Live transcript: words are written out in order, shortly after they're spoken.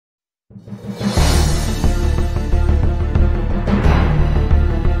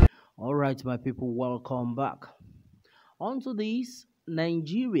All right, my people, welcome back. Onto this,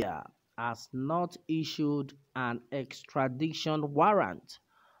 Nigeria has not issued an extradition warrant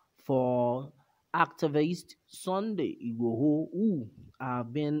for activist Sunday Igboho, who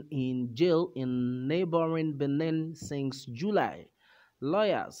have been in jail in neighboring Benin since July,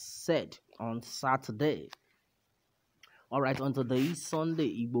 lawyers said on Saturday. All right, on today,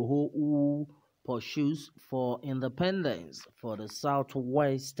 Sunday Igboho, who pursues for independence for the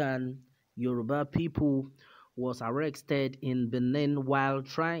southwestern Yoruba people, was arrested in Benin while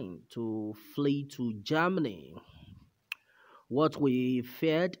trying to flee to Germany. What we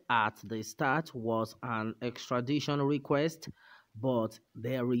feared at the start was an extradition request, but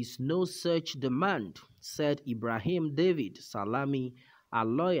there is no such demand, said Ibrahim David Salami, a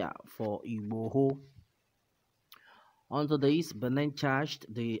lawyer for Igboho. Under this, Benin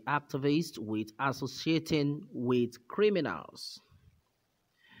charged the activist with associating with criminals.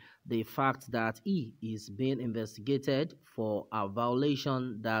 The fact that he is being investigated for a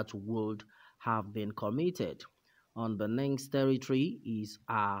violation that would have been committed on Benin's territory is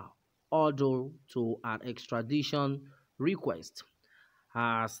a hurdle to an extradition request,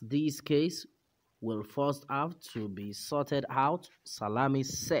 as this case will first have to be sorted out, Salami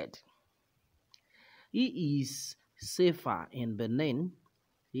said. He is safer in Benin.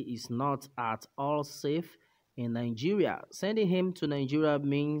 He is not at all safe in Nigeria. Sending him to Nigeria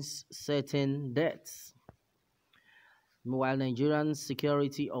means certain deaths. Meanwhile, Nigerian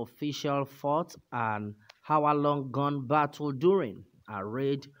security officials fought an hour-long gun battle during a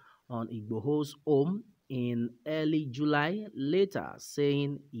raid on Igboho's home in early July, later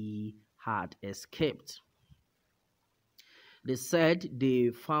saying he had escaped. They said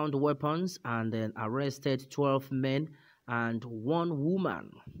they found weapons and then arrested 12 men and 1 woman.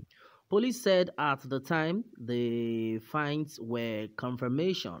 Police said at the time the finds were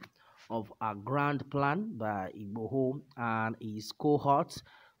confirmation of a grand plan by Igboho and his cohorts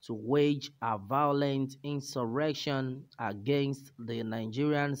to wage a violent insurrection against the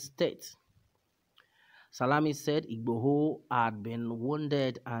Nigerian state. Salami said Igboho had been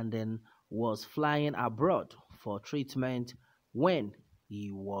wounded and then was flying abroad for treatment when he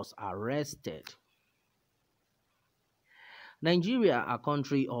was arrested. Nigeria, a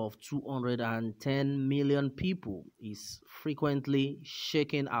country of 210 million people, is frequently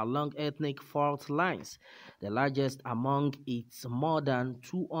shaken along ethnic fault lines, the largest among its more than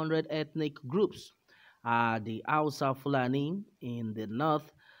 200 ethnic groups are the Hausa Fulani in the north,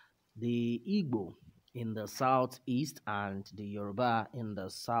 the Igbo in the southeast, and the Yoruba in the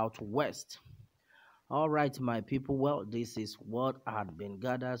southwest. All right, my people, well, this is what had been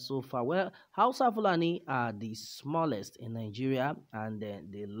gathered so far. Well, Hausa Fulani are the smallest in Nigeria and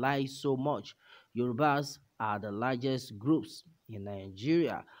they lie so much. Yorubas are the largest groups in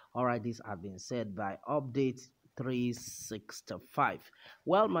Nigeria. All right, this has been said by Update 365.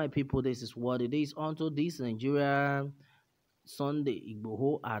 Well, my people, this is what it is. Until this Nigeria Sunday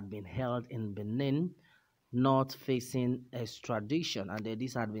Igboho had been held in Benin, not facing extradition, and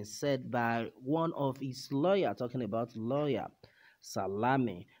this had been said by one of his lawyer, talking about lawyer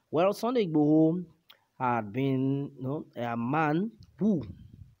Salami. Well, Sunday Igboho had been a man who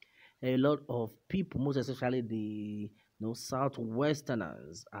a lot of people, most especially the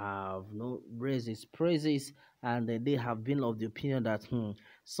southwesterners, have raised his praises, and they have been of the opinion that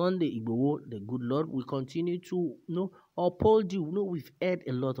Sunday Igboho, the good Lord, will continue to uphold you. We've heard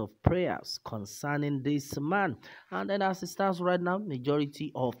a lot of prayers concerning this man, and then as it stands right now,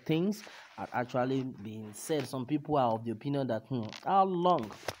 majority of things are actually being said. Some people are of the opinion that how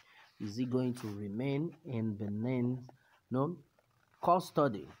long is he going to remain in Benin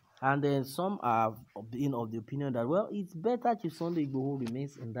custody? And then some have been of the opinion that, well, it's better Chief Sunday Igboho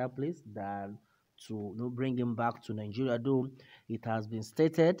remains in that place than to bring him back to Nigeria, though it has been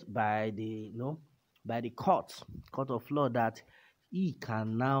stated by the by the court of law that he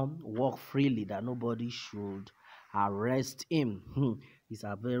can now walk freely, that nobody should arrest him. It's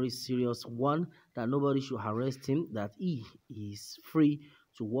a very serious one, that nobody should arrest him, that he is free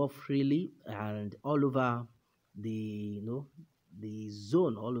to walk freely and all over the the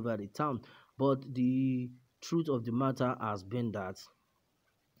zone, all over the town. But the truth of the matter has been that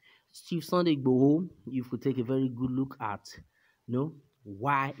Chief Sunday Igboho, if we take a very good look at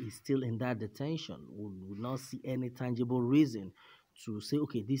why he's still in that detention, we will not see any tangible reason to say,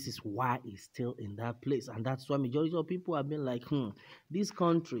 okay, this is why he's still in that place. And that's why majority of people have been like, this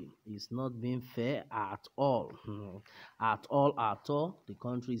country is not being fair at all. At all. The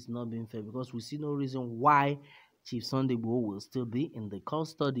country is not being fair, because we see no reason why Chief Sunday Igboho will still be in the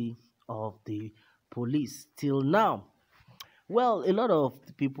custody of the police till now. Well, a lot of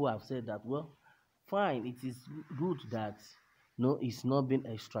people have said that, well, fine, it is good that no, he's not been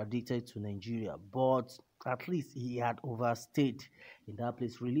extradited to Nigeria, but at least he had overstayed in that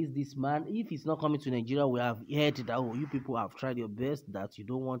place. Release this man. If he's not coming to Nigeria, we have heard that, oh, you people have tried your best, that you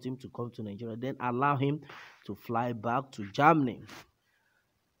don't want him to come to Nigeria. Then allow him to fly back to Germany.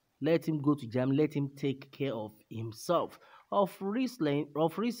 Let him go to Germany. Let him take care of himself. Of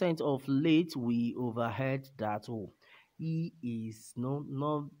recent of late, we overheard that, oh, he is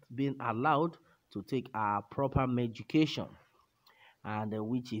not being allowed to take a proper medication, and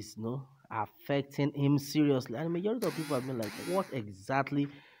which is affecting him seriously. And the majority of people have been like, what exactly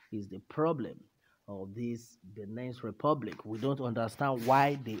is the problem of this Benin Republic? We don't understand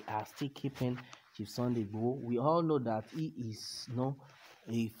why they are still keeping Chief Sunday Igboho. We all know that he is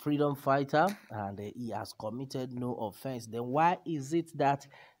a freedom fighter, and he has committed no offense. Then why is it that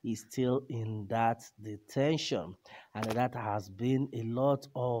he's still in that detention? And that has been a lot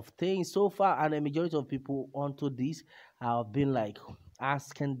of things so far, and the majority of people onto this have been like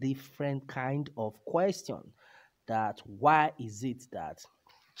asking different kind of question, that why is it that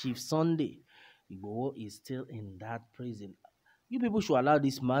Chief Sunday Igboho is still in that prison? You people should allow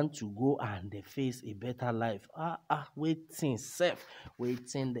this man to go and they face a better life. Waiting, safe,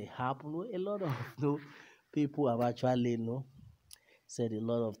 waiting, they happen. A lot of people have actually said a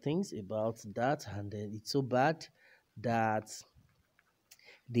lot of things about that, and then it's so bad that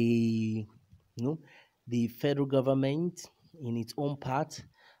the the federal government in its own part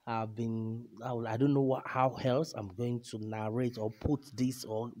have been, I don't know how else I'm going to narrate or put this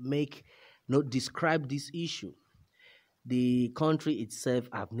or describe this issue. The country itself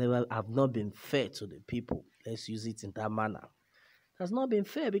have not been fair to the people. Let's use it in that manner. It has not been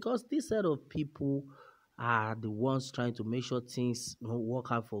fair, because this set of people are the ones trying to make sure things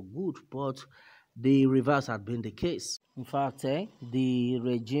work out for good, but the reverse had been the case. In fact,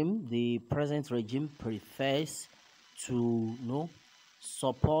 the present regime prefers to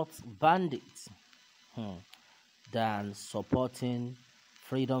support bandits than supporting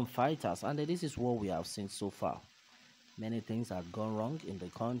freedom fighters, and this is what we have seen so far. Many things have gone wrong in the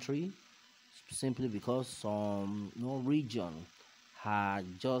country simply because some region had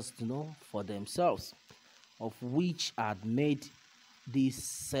just for themselves, of which had made this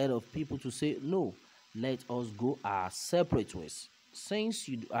set of people to say, no, let us go our separate ways. Since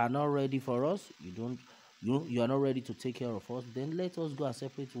you are not ready for us, you are not ready to take care of us, then let us go our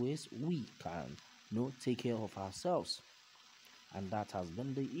separate ways. We can take care of ourselves. And that has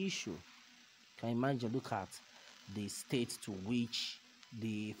been the issue. Can you imagine? Look at the state to which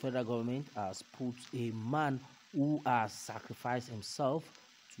the federal government has put a man who has sacrificed himself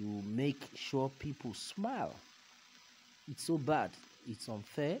to make sure people smile. It's so bad, it's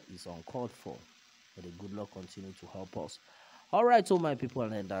unfair, it's uncalled for. But the good Lord continue to help us. All right, so my people,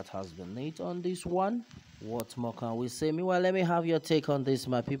 and that has been it on this one. What more can we say? Meanwhile, let me have your take on this,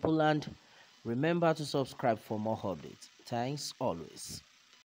 my people, and remember to subscribe for more updates. Thanks always.